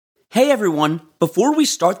Hey everyone, before we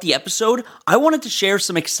start the episode, I wanted to share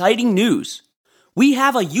some exciting news. We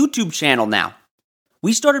have a YouTube channel now.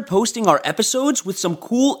 We started posting our episodes with some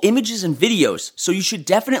cool images and videos, so you should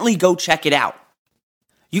definitely go check it out.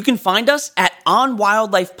 You can find us at On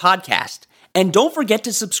Wildlife Podcast, and don't forget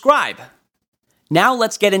to subscribe. Now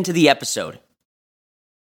let's get into the episode.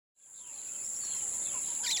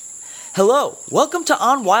 Hello, welcome to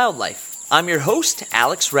On Wildlife. I'm your host,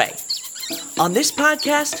 Alex Ray. On this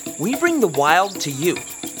podcast, we bring the wild to you.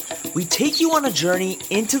 We take you on a journey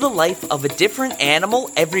into the life of a different animal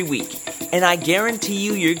every week, and I guarantee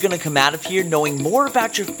you're going to come out of here knowing more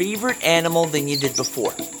about your favorite animal than you did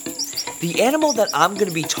before. The animal that I'm going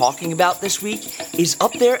to be talking about this week is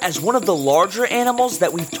up there as one of the larger animals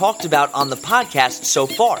that we've talked about on the podcast so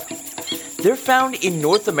far. They're found in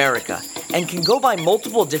North America and can go by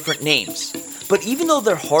multiple different names. But even though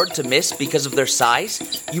they're hard to miss because of their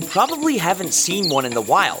size, you probably haven't seen one in the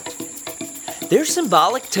wild. They're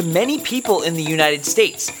symbolic to many people in the United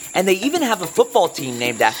States, and they even have a football team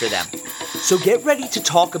named after them. So get ready to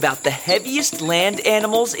talk about the heaviest land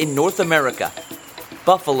animals in North America,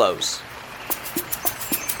 buffaloes.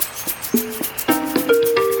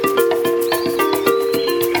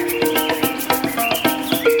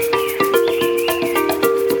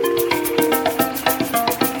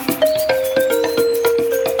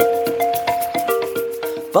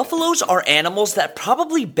 Buffaloes are animals that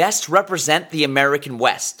probably best represent the American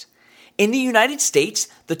West. In the United States,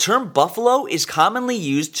 the term buffalo is commonly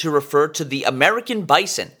used to refer to the American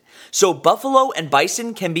bison, so buffalo and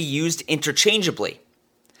bison can be used interchangeably.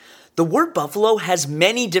 The word buffalo has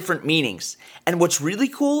many different meanings, and what's really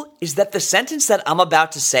cool is that the sentence that I'm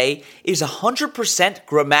about to say is 100%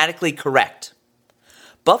 grammatically correct.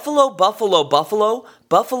 Buffalo, buffalo, buffalo,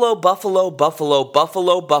 buffalo, buffalo, buffalo,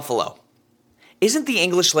 buffalo, buffalo. Isn't the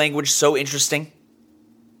English language so interesting?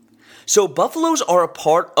 So buffaloes are a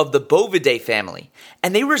part of the Bovidae family,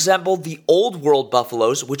 and they resemble the Old World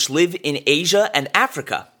buffaloes which live in Asia and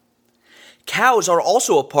Africa. Cows are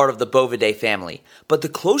also a part of the Bovidae family, but the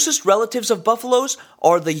closest relatives of buffaloes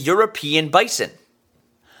are the European bison.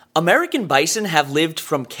 American bison have lived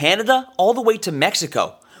from Canada all the way to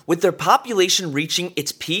Mexico, with their population reaching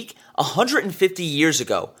its peak 150 years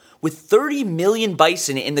ago, with 30 million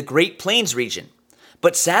bison in the Great Plains region.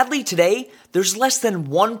 But sadly today, there's less than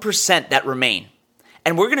 1% that remain.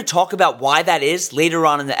 And we're going to talk about why that is later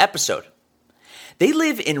on in the episode. They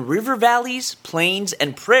live in river valleys, plains,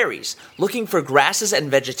 and prairies, looking for grasses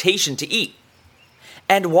and vegetation to eat.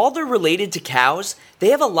 And while they're related to cows, they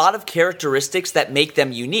have a lot of characteristics that make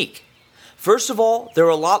them unique. First of all, they're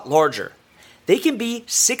a lot larger. They can be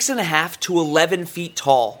 6.5 to 11 feet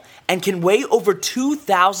tall, and can weigh over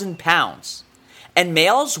 2,000 pounds. And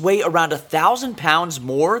males weigh around 1,000 pounds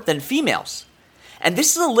more than females. And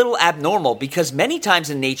this is a little abnormal because many times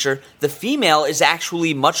in nature, the female is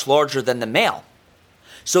actually much larger than the male.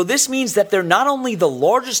 So this means that they're not only the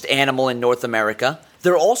largest animal in North America,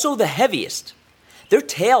 they're also the heaviest. Their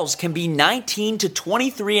tails can be 19 to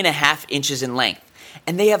 23.5 inches in length,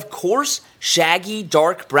 and they have coarse, shaggy,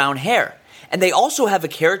 dark brown hair. And they also have a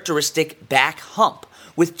characteristic back hump,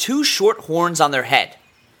 with 2 short horns on their head.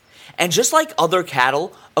 And just like other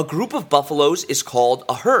cattle, a group of buffaloes is called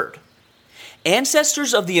a herd.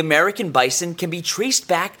 Ancestors of the American bison can be traced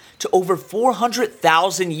back to over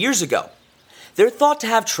 400,000 years ago. They're thought to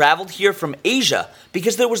have traveled here from Asia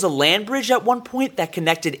because there was a land bridge at one point that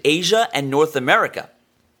connected Asia and North America.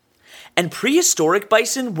 And prehistoric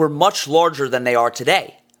bison were much larger than they are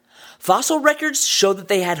today. Fossil records show that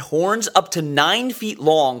they had horns up to 9 feet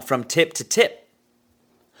long from tip to tip.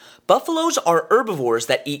 Buffaloes are herbivores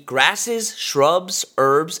that eat grasses, shrubs,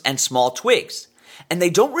 herbs, and small twigs, and they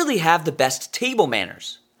don't really have the best table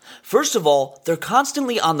manners. First of all, they're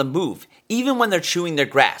constantly on the move, even when they're chewing their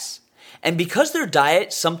grass. And because their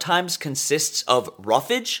diet sometimes consists of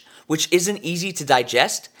roughage, which isn't easy to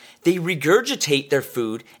digest, they regurgitate their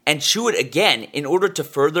food and chew it again in order to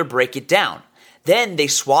further break it down. Then they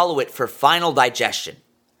swallow it for final digestion.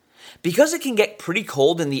 Because it can get pretty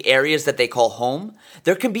cold in the areas that they call home,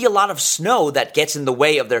 there can be a lot of snow that gets in the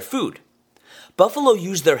way of their food. Buffalo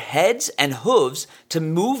use their heads and hooves to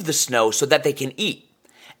move the snow so that they can eat.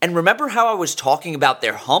 And remember how I was talking about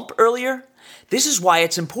their hump earlier? This is why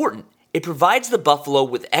it's important. It provides the buffalo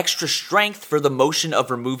with extra strength for the motion of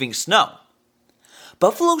removing snow.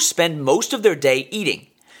 Buffaloes spend most of their day eating,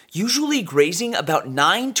 usually grazing about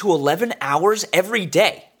 9 to 11 hours every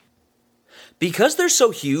day. Because they're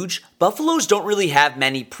so huge, buffaloes don't really have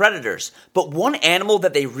many predators, but one animal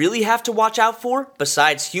that they really have to watch out for,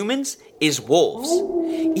 besides humans, is wolves.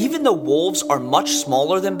 Even though wolves are much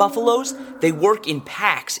smaller than buffaloes, they work in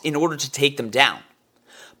packs in order to take them down.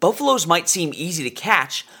 Buffaloes might seem easy to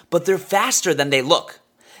catch, but they're faster than they look.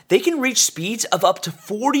 They can reach speeds of up to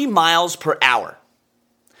 40 miles per hour.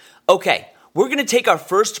 Okay, we're going to take our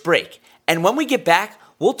first break, and when we get back,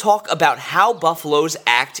 we'll talk about how buffaloes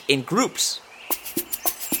act in groups.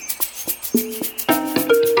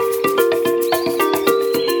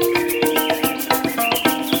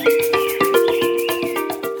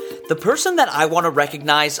 The person that I want to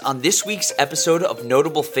recognize on this week's episode of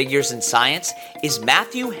Notable Figures in Science is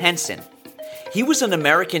Matthew Henson. He was an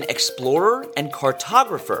American explorer and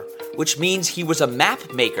cartographer, which means he was a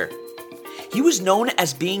map maker. He was known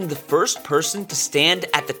as being the first person to stand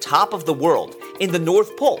at the top of the world in the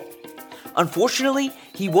North Pole. Unfortunately,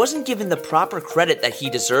 he wasn't given the proper credit that he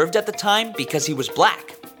deserved at the time because he was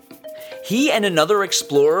black. He and another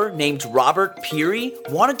explorer named Robert Peary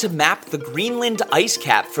wanted to map the Greenland ice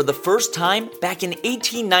cap for the first time back in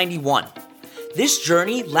 1891. This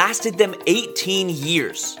journey lasted them 18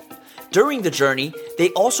 years. During the journey,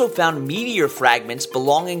 they also found meteor fragments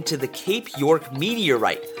belonging to the Cape York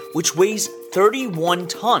meteorite, which weighs 31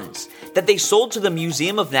 tons, that they sold to the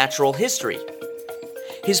Museum of Natural History.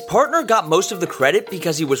 His partner got most of the credit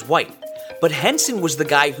because he was white, but Henson was the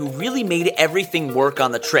guy who really made everything work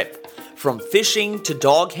on the trip. From fishing to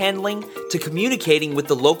dog handling to communicating with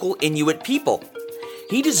the local Inuit people.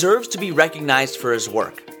 He deserves to be recognized for his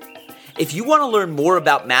work. If you want to learn more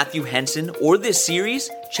about Matthew Henson or this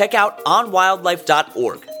series, check out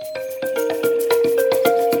onwildlife.org.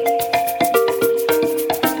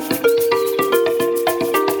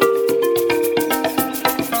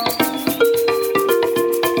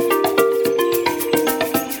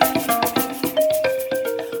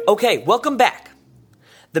 Okay, welcome back.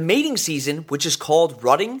 The mating season, which is called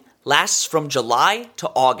rutting, lasts from July to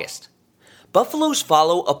August. Buffaloes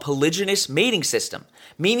follow a polygynous mating system,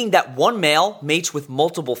 meaning that one male mates with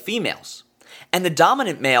multiple females. And the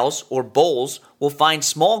dominant males, or bulls, will find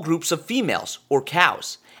small groups of females, or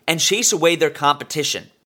cows, and chase away their competition.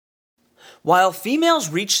 While females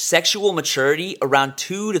reach sexual maturity around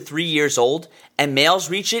 2 to 3 years old, and males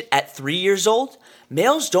reach it at 3 years old,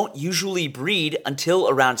 males don't usually breed until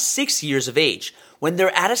around 6 years of age, when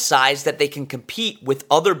they're at a size that they can compete with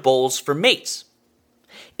other bulls for mates.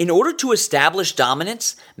 In order to establish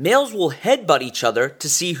dominance, males will headbutt each other to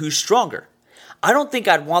see who's stronger. I don't think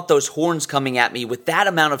I'd want those horns coming at me with that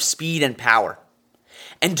amount of speed and power.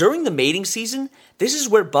 And during the mating season, this is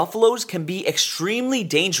where buffaloes can be extremely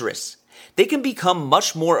dangerous. They can become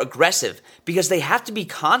much more aggressive because they have to be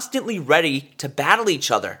constantly ready to battle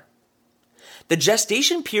each other. The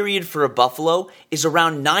gestation period for a buffalo is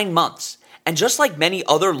around 9 months. And just like many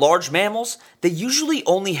other large mammals, they usually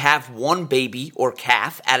only have one baby or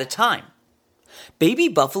calf at a time. Baby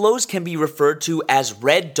buffaloes can be referred to as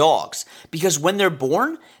red dogs because when they're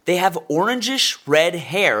born, they have orangish red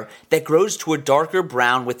hair that grows to a darker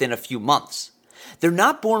brown within a few months. They're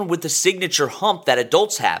not born with the signature hump that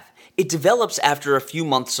adults have. It develops after a few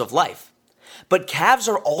months of life. But calves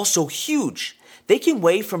are also huge. They can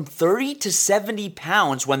weigh from 30 to 70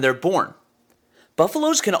 pounds when they're born.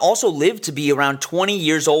 Buffaloes can also live to be around 20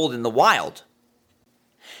 years old in the wild.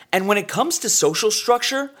 And when it comes to social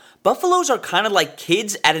structure, buffaloes are kind of like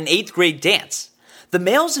kids at an 8th grade dance. The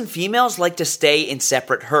males and females like to stay in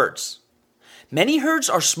separate herds. Many herds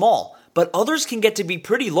are small, but others can get to be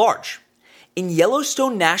pretty large. In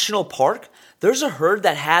Yellowstone National Park, there's a herd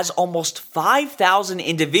that has almost 5,000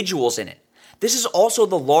 individuals in it. This is also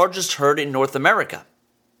the largest herd in North America.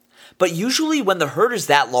 But usually when the herd is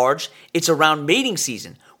that large, it's around mating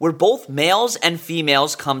season, where both males and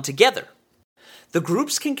females come together. The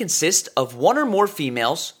groups can consist of one or more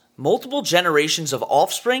females, multiple generations of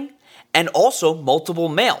offspring, and also multiple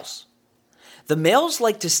males. The males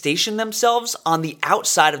like to station themselves on the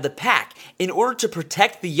outside of the pack in order to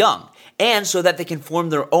protect the young, and so that they can form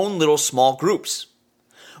their own little small groups.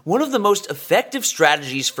 One of the most effective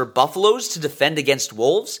strategies for buffaloes to defend against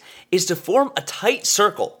wolves is to form a tight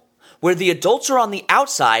circle, where the adults are on the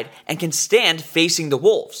outside and can stand facing the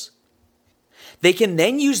wolves. They can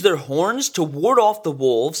then use their horns to ward off the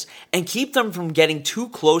wolves and keep them from getting too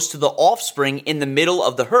close to the offspring in the middle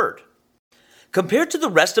of the herd. Compared to the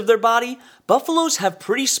rest of their body, buffaloes have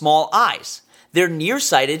pretty small eyes. They're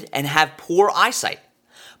nearsighted and have poor eyesight.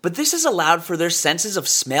 But this has allowed for their senses of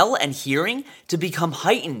smell and hearing to become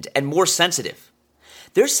heightened and more sensitive.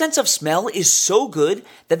 Their sense of smell is so good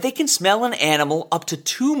that they can smell an animal up to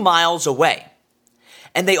 2 miles away.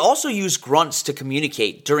 And they also use grunts to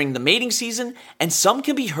communicate during the mating season, and some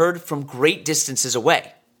can be heard from great distances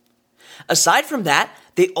away. Aside from that,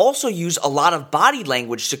 they also use a lot of body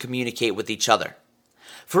language to communicate with each other.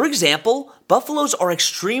 For example, buffaloes are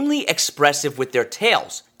extremely expressive with their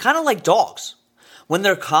tails, kind of like dogs. When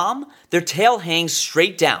they're calm, their tail hangs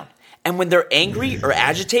straight down, and when they're angry or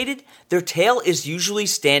agitated, their tail is usually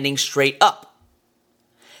standing straight up.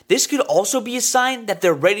 This could also be a sign that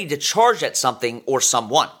they're ready to charge at something or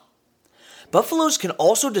someone. Buffaloes can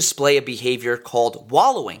also display a behavior called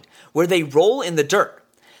wallowing, where they roll in the dirt.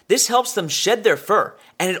 This helps them shed their fur,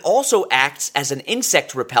 and it also acts as an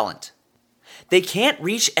insect repellent. They can't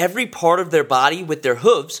reach every part of their body with their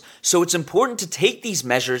hooves, so it's important to take these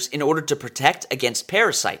measures in order to protect against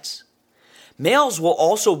parasites. Males will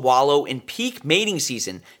also wallow in peak mating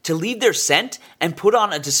season to leave their scent and put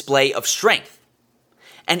on a display of strength.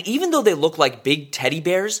 And even though they look like big teddy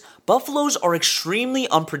bears, buffaloes are extremely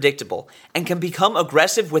unpredictable and can become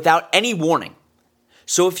aggressive without any warning.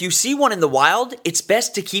 So if you see one in the wild, it's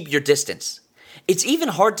best to keep your distance. It's even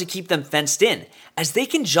hard to keep them fenced in, as they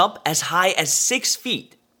can jump as high as 6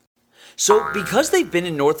 feet. So because they've been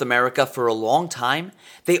in North America for a long time,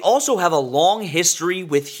 they also have a long history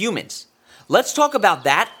with humans. Let's talk about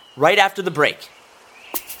that right after the break.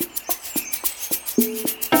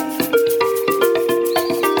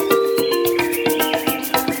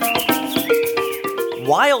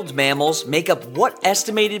 Wild mammals make up what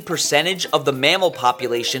estimated percentage of the mammal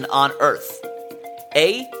population on Earth?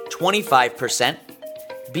 A, 25%,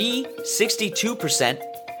 B, 62%,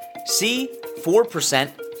 C,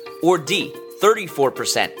 4%, or D,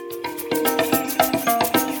 34%.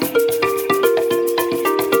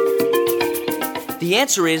 The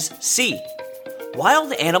answer is C.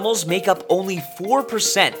 Wild animals make up only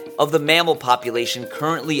 4% of the mammal population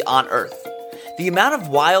currently on Earth. The amount of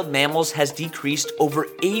wild mammals has decreased over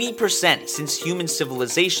 80% since human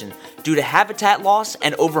civilization due to habitat loss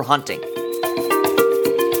and overhunting.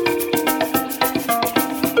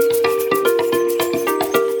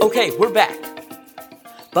 Okay, we're back.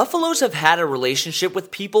 Buffaloes have had a relationship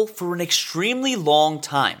with people for an extremely long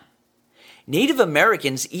time. Native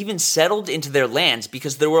Americans even settled into their lands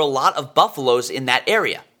because there were a lot of buffaloes in that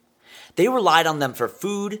area. They relied on them for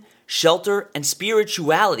food, shelter, and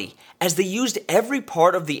spirituality, as they used every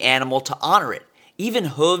part of the animal to honor it, even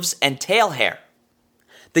hooves and tail hair.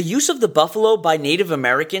 The use of the buffalo by Native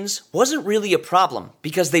Americans wasn't really a problem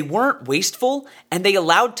because they weren't wasteful and they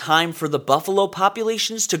allowed time for the buffalo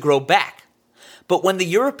populations to grow back. But when the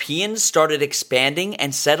Europeans started expanding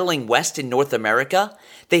and settling west in North America,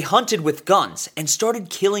 they hunted with guns and started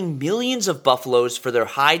killing millions of buffaloes for their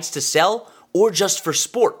hides to sell or just for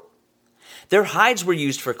sport. Their hides were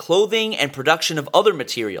used for clothing and production of other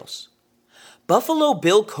materials. Buffalo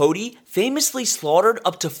Bill Cody famously slaughtered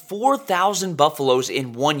up to 4,000 buffaloes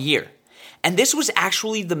in 1 year, and this was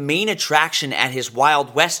actually the main attraction at his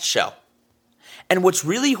Wild West show. And what's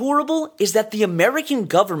really horrible is that the American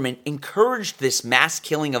government encouraged this mass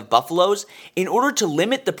killing of buffaloes in order to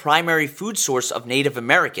limit the primary food source of Native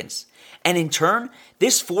Americans, and in turn,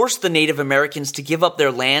 this forced the Native Americans to give up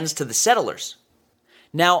their lands to the settlers.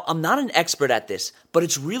 Now, I'm not an expert at this, but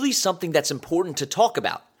it's really something that's important to talk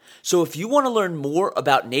about. So if you want to learn more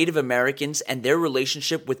about Native Americans and their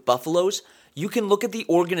relationship with buffaloes, you can look at the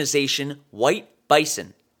organization White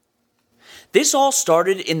Bison. This all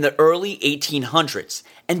started in the early 1800s,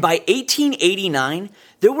 and by 1889,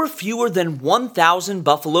 there were fewer than 1,000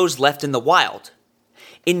 buffaloes left in the wild.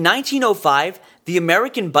 In 1905, the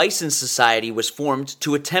American Bison Society was formed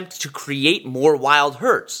to attempt to create more wild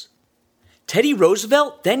herds. Teddy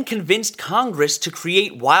Roosevelt then convinced Congress to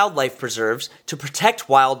create wildlife preserves to protect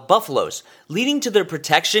wild buffaloes, leading to their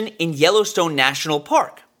protection in Yellowstone National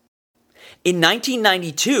Park. In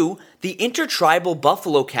 1992, the Intertribal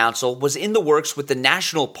Buffalo Council was in the works with the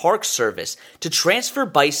National Park Service to transfer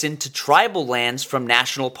bison to tribal lands from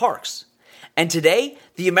national parks. And today,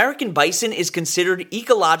 the American bison is considered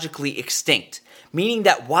ecologically extinct, meaning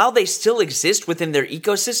that while they still exist within their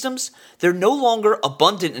ecosystems, they're no longer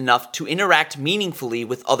abundant enough to interact meaningfully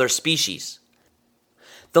with other species.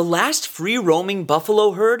 The last free-roaming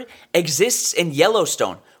buffalo herd exists in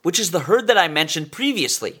Yellowstone, which is the herd that I mentioned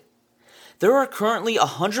previously. There are currently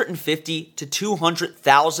 150 to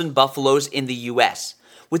 200,000 buffaloes in the U.S.,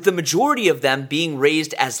 with the majority of them being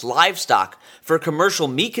raised as livestock for commercial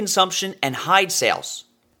meat consumption and hide sales.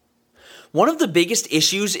 One of the biggest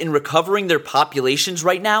issues in recovering their populations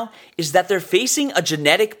right now is that they're facing a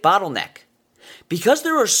genetic bottleneck. Because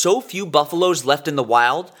there are so few buffaloes left in the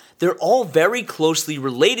wild, they're all very closely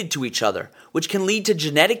related to each other, which can lead to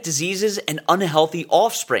genetic diseases and unhealthy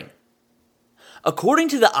offspring. According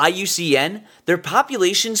to the IUCN, their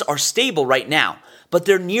populations are stable right now, but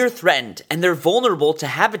they're near threatened and they're vulnerable to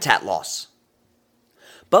habitat loss.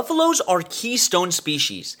 Buffaloes are keystone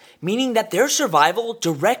species, meaning that their survival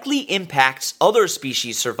directly impacts other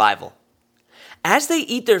species' survival. As they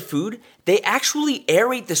eat their food, they actually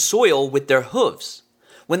aerate the soil with their hooves.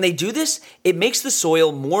 When they do this, it makes the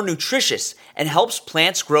soil more nutritious and helps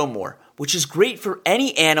plants grow more, which is great for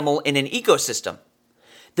any animal in an ecosystem.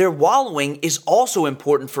 Their wallowing is also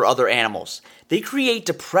important for other animals. They create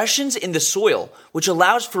depressions in the soil, which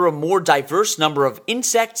allows for a more diverse number of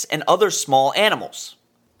insects and other small animals.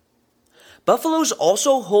 Buffaloes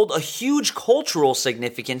also hold a huge cultural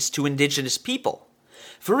significance to indigenous people.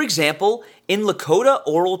 For example, in Lakota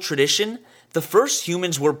oral tradition, the first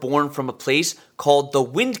humans were born from a place called the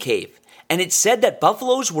Wind Cave, and it's said that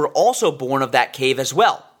buffaloes were also born of that cave as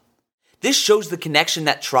well. This shows the connection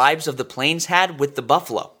that tribes of the plains had with the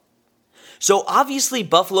buffalo. So obviously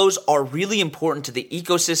buffaloes are really important to the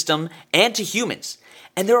ecosystem and to humans,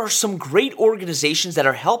 and there are some great organizations that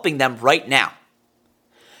are helping them right now.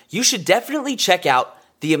 You should definitely check out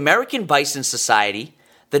the American Bison Society,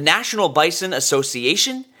 the National Bison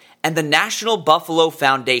Association, and the National Buffalo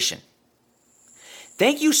Foundation.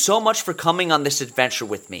 Thank you so much for coming on this adventure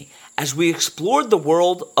with me as we explored the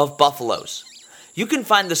world of buffaloes. You can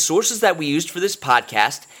find the sources that we used for this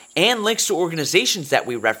podcast and links to organizations that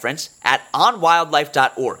we reference at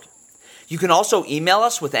onwildlife.org. You can also email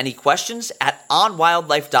us with any questions at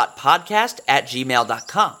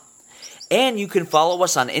onwildlife.podcast@gmail.com. And you can follow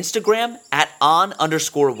us on Instagram at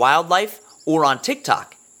on_wildlife or on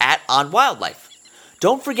TikTok at onwildlife.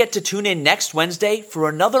 Don't forget to tune in next Wednesday for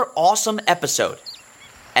another awesome episode.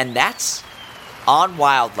 And that's On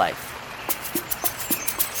Wildlife.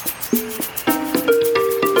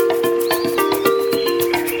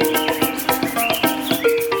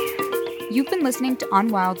 You've been listening to On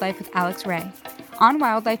Wildlife with Alex Ray. On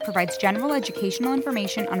Wildlife provides general educational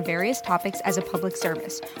information on various topics as a public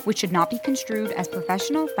service, which should not be construed as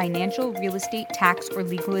professional, financial, real estate, tax, or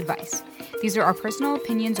legal advice. These are our personal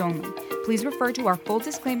opinions only. Please refer to our full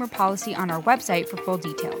disclaimer policy on our website for full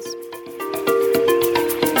details.